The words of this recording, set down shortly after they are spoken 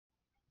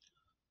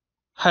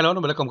Hello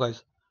and welcome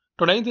guys.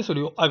 Today in this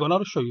video I'm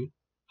gonna show you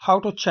how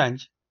to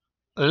change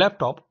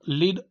laptop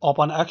lead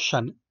open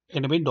action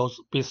in Windows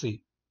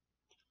PC.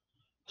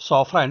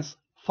 So friends,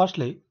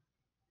 firstly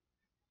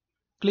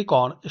click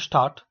on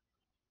Start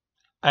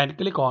and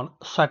click on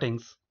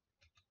Settings.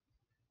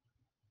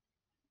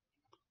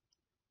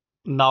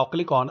 Now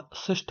click on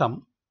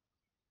System.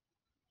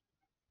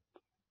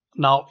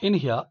 Now in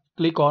here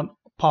click on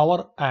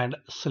Power and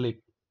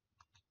Sleep.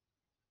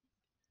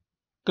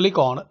 Click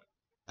on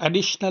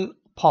Additional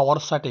Power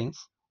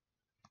Settings.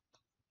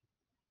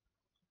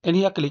 In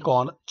here click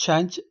on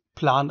Change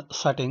Plan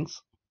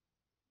Settings.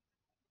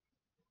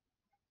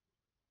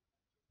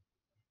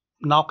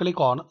 Now click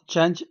on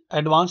Change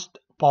Advanced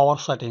Power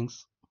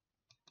Settings.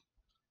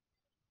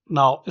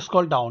 Now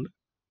scroll down.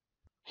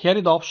 Here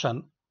is the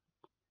option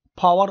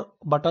Power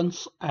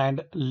Buttons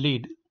and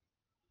Lead.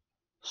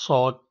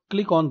 So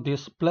click on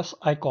this plus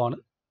icon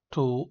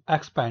to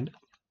expand.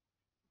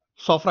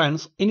 So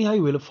friends, in here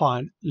you will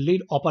find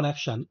lead open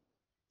action.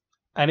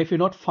 And if you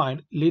not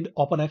find lead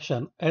open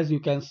action, as you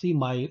can see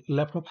my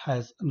laptop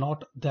has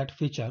not that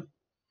feature.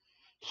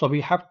 So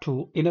we have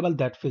to enable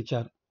that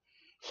feature.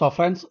 So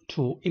friends,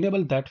 to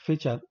enable that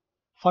feature,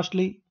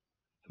 firstly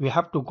we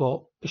have to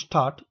go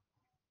Start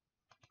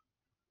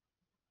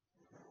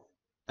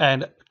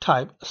and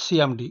type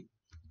CMD.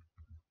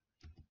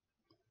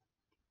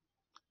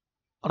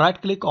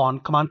 Right click on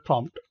command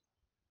prompt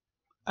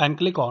and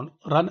click on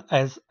Run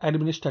as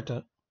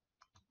Administrator.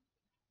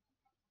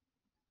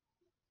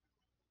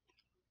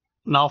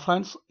 Now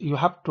friends, you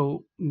have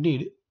to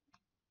need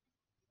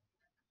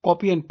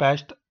copy and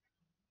paste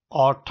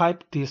or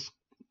type this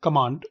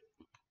command.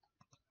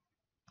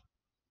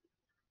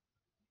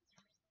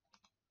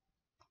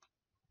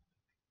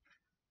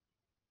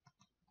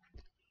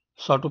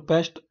 So to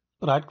paste,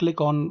 right click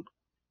on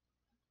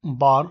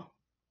bar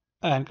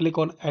and click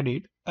on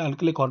edit and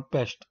click on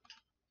paste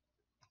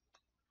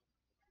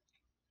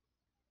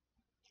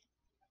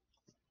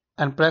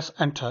and press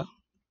enter.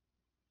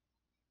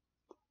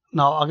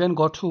 Now again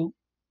go to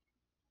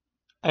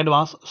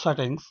advanced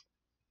settings.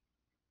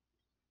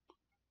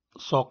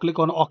 So click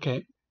on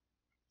OK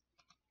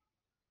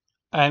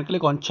and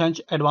click on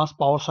change advanced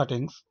power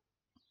settings.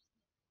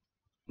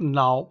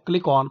 Now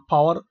click on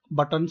power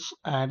buttons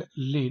and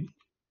lead.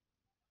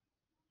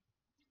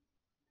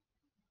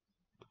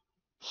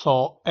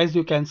 So as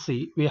you can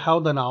see, we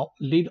have the now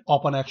lead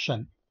open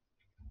action,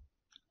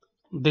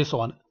 this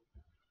one.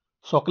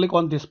 So click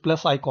on this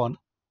plus icon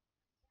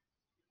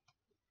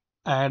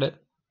and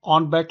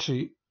on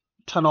battery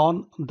turn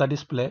on the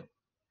display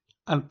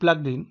and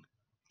plugged in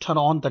turn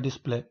on the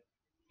display.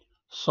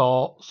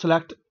 So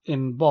select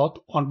in both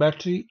on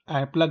battery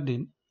and plugged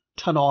in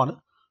turn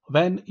on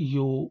when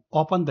you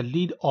open the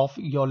lid of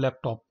your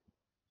laptop.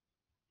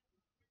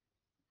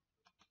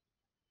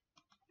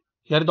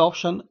 Here is the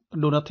option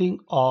do nothing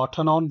or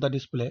turn on the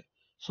display.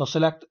 So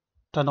select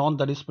turn on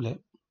the display.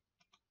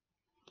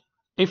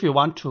 If you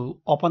want to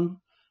open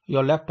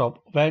your laptop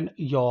when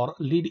your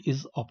lid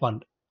is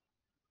opened,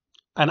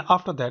 and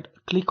after that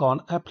click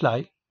on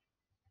apply,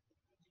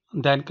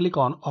 then click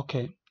on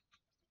OK,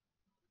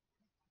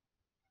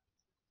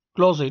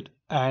 close it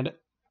and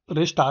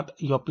restart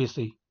your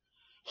PC.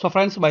 So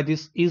friends, by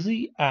this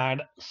easy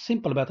and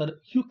simple method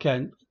you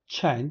can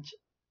change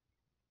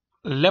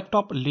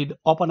laptop lid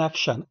open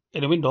action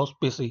in Windows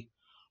PC.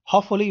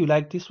 Hopefully you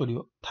like this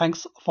video.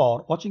 Thanks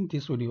for watching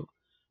this video.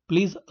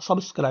 Please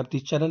subscribe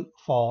the channel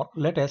for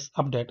latest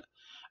update,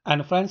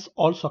 and friends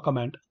also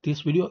comment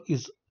this video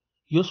is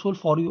useful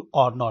for you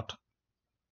or not.